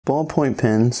Ballpoint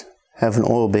pens have an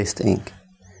oil-based ink,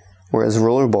 whereas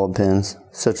rollerball pens,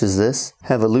 such as this,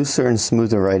 have a looser and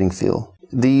smoother writing feel.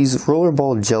 These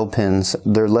rollerball gel pens,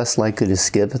 they're less likely to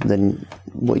skip than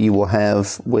what you will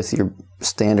have with your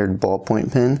standard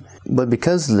ballpoint pen, but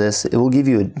because of this, it will give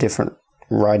you a different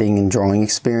writing and drawing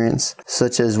experience.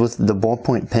 Such as with the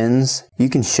ballpoint pens, you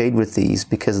can shade with these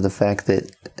because of the fact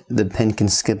that the pen can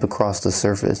skip across the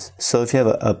surface. So if you have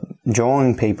a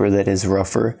drawing paper that is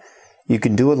rougher, you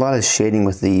can do a lot of shading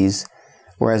with these,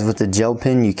 whereas with the gel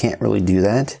pen you can't really do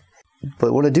that.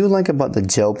 But what I do like about the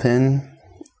gel pen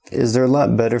is they're a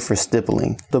lot better for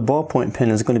stippling. The ballpoint pen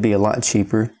is going to be a lot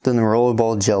cheaper than the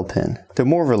rollerball gel pen. They're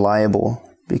more reliable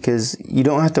because you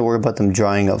don't have to worry about them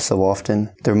drying up so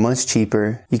often. They're much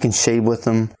cheaper. You can shade with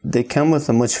them. They come with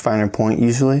a much finer point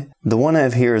usually. The one I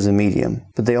have here is a medium,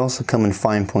 but they also come in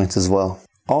fine points as well.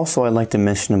 Also, I'd like to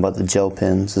mention about the gel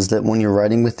pens is that when you're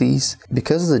writing with these,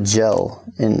 because of the gel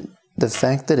and the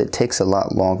fact that it takes a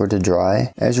lot longer to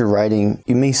dry, as you're writing,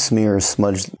 you may smear or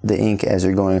smudge the ink as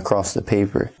you're going across the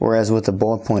paper. Whereas with the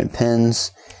ballpoint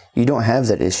pens, you don't have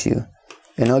that issue.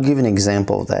 And I'll give an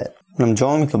example of that. When I'm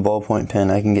drawing with the ballpoint pen,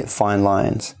 I can get fine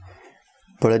lines,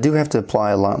 but I do have to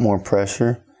apply a lot more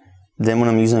pressure than when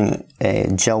I'm using a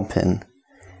gel pen,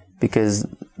 because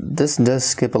this does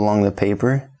skip along the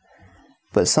paper.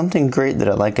 But something great that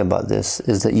I like about this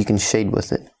is that you can shade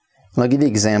with it. And I'll give you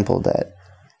an example of that.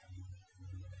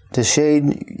 To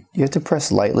shade, you have to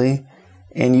press lightly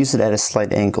and use it at a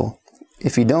slight angle.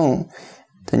 If you don't,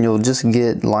 then you'll just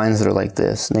get lines that are like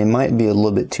this, and they might be a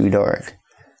little bit too dark.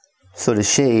 So to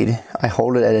shade, I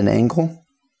hold it at an angle,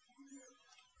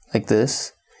 like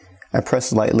this. I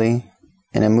press lightly,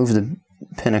 and I move the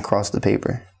pen across the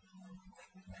paper.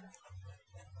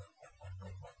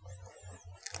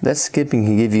 That skipping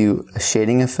can give you a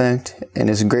shading effect, and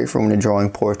it's great for when you're drawing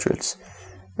portraits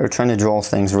or trying to draw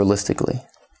things realistically.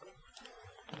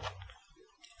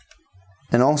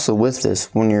 And also with this,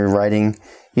 when you're writing,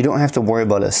 you don't have to worry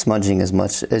about it smudging as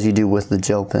much as you do with the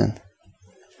gel pen.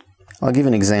 I'll give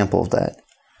an example of that.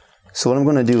 So what I'm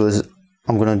going to do is,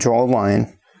 I'm going to draw a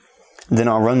line, then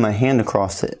I'll run my hand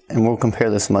across it, and we'll compare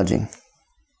the smudging.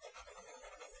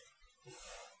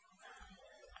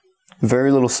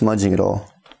 Very little smudging at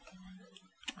all.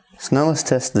 So now let's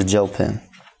test the gel pen.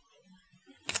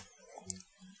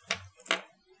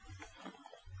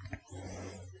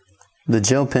 The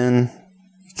gel pen,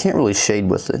 you can't really shade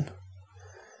with it.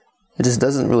 It just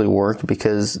doesn't really work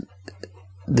because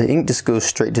the ink just goes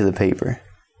straight to the paper.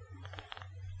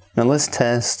 Now let's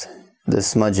test the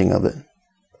smudging of it.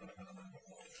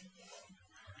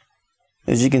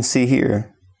 As you can see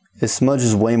here, it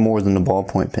smudges way more than the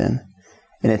ballpoint pen,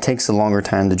 and it takes a longer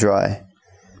time to dry.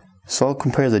 So I'll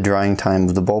compare the drying time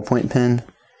of the ballpoint pen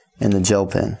and the gel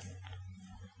pen.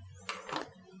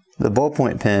 The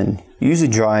ballpoint pen usually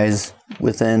dries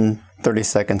within 30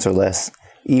 seconds or less,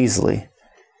 easily.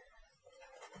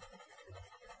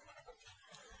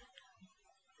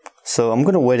 So I'm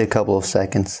going to wait a couple of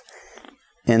seconds,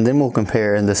 and then we'll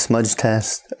compare the smudge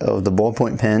test of the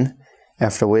ballpoint pen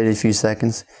after waiting a few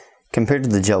seconds compared to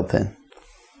the gel pen.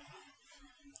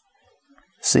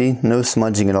 See, no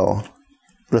smudging at all.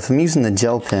 But if I'm using the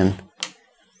gel pen,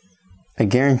 I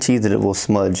guarantee that it will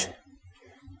smudge,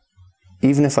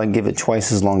 even if I give it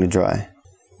twice as long to dry.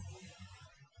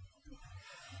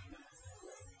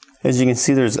 As you can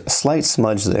see, there's a slight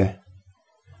smudge there,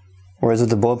 whereas with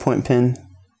the ballpoint pen,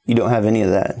 you don't have any of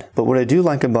that. But what I do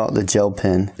like about the gel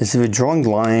pen is if you're drawing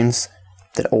lines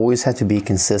that always have to be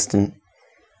consistent,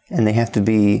 and they have to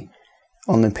be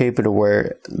on the paper to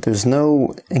where there's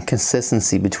no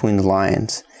inconsistency between the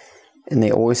lines, and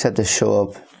they always have to show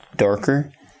up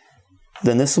darker,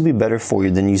 then this will be better for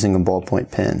you than using a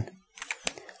ballpoint pen.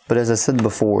 But as I said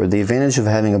before, the advantage of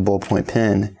having a ballpoint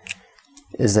pen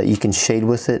is that you can shade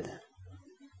with it,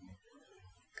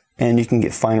 and you can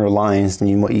get finer lines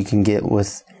than what you can get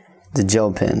with the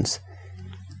gel pens.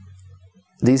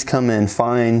 These come in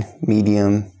fine,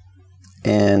 medium,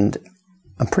 and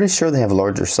I'm pretty sure they have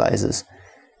larger sizes.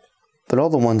 But all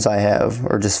the ones I have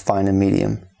are just fine and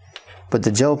medium. But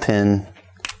the gel pen,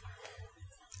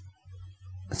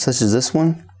 such as this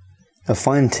one, a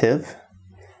fine tip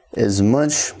is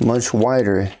much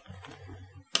wider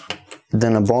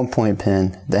than a ballpoint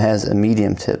pen that has a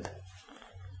medium tip.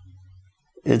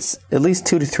 It's at least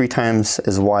 2 to 3 times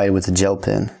as wide with a gel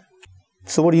pen.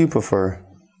 So what do you prefer?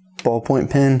 Ballpoint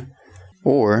pen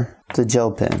or the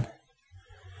gel pen?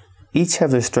 Each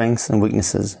have their strengths and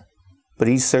weaknesses, but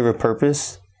each serve a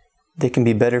purpose. They can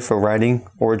be better for writing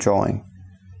or drawing.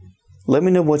 Let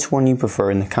me know which one you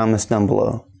prefer in the comments down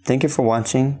below. Thank you for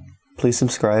watching. Please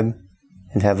subscribe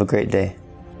and have a great day.